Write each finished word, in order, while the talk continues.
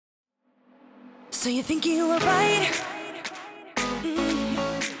So you think you were right?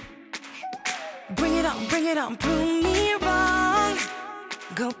 Bring it on, prove me wrong.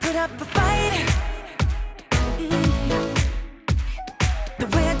 Go put up a fight. The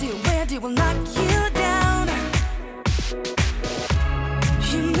way I do will knock you down.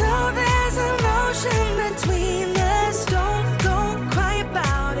 You know there's an ocean between us. Don't go cry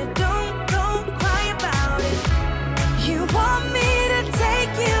about it. Don't go cry about it. You want me to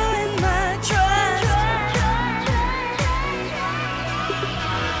take you in my trust.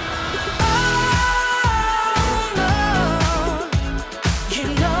 Oh no, you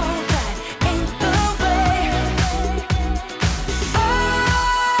know that ain't the way. Oh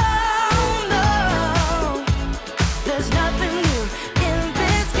no, there's nothing new in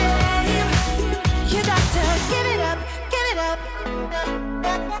this game. You got to give it up, give it up.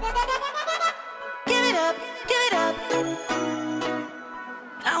 Give it up, give it up.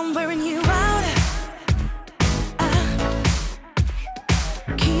 I'm wearing you out.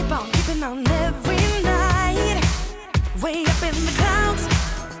 Keep on keeping on every night. Way up in the clouds.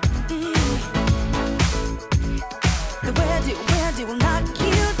 The way I do will knock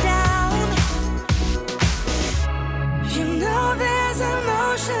you down. You know there's an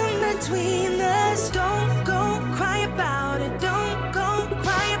ocean between us. Don't go cry about it. Don't go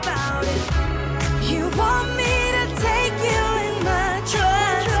cry about it. You want me to take you in my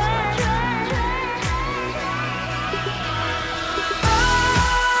trust.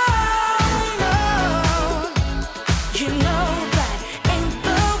 Oh no, you know that ain't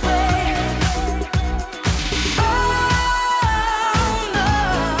the way. Oh no,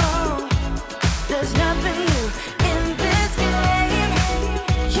 there's nothing new in this game.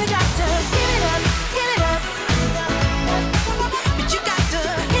 You got to give it up, give it up. But you got to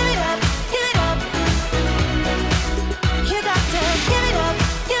give it up, give it up. You got to give it up,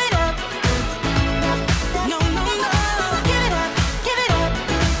 give it up. No, no, no, give it up, give it up.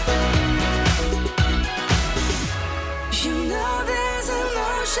 You know there's an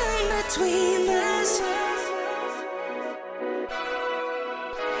ocean between us.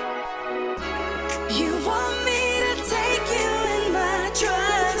 You want me to take you in my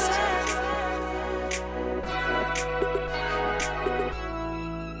trust.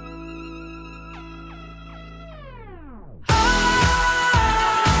 Oh,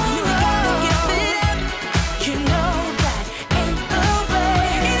 you got to give it up. You know that ain't the way.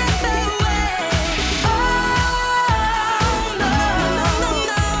 It ain't the way. Oh no, no, no,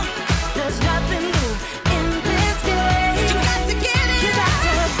 no. There's nothing new in this game. You got to get it. You got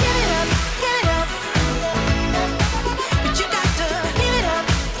to give it up, give it up. But you got to give it up,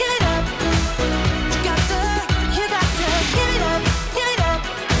 give it up. You got to give it up, give it up.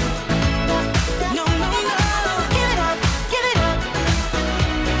 No, no, no, give it up, give it up.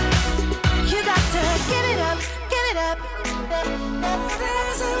 You got to give it up, give it up.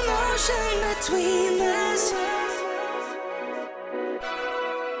 There's an ocean between us.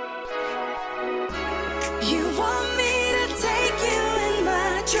 You want me to take you in my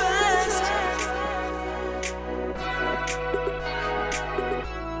trust.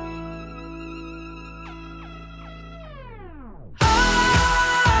 Oh,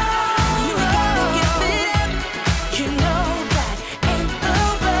 you got to give it up. You know that ain't the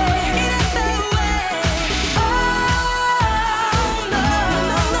way. It ain't the way. Oh no,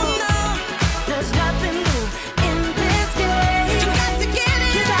 no, no, no. There's nothing new in this game. You got to get it.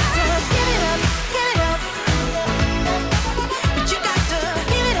 You got to give it up, give it up. But you got to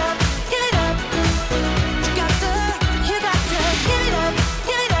give it up, give it up. You got to give it up,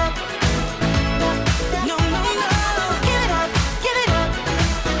 give it up. No, no, no, give it up, give it up.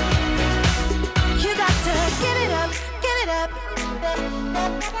 You got to give it up, give it up.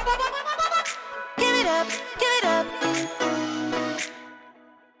 Give it up.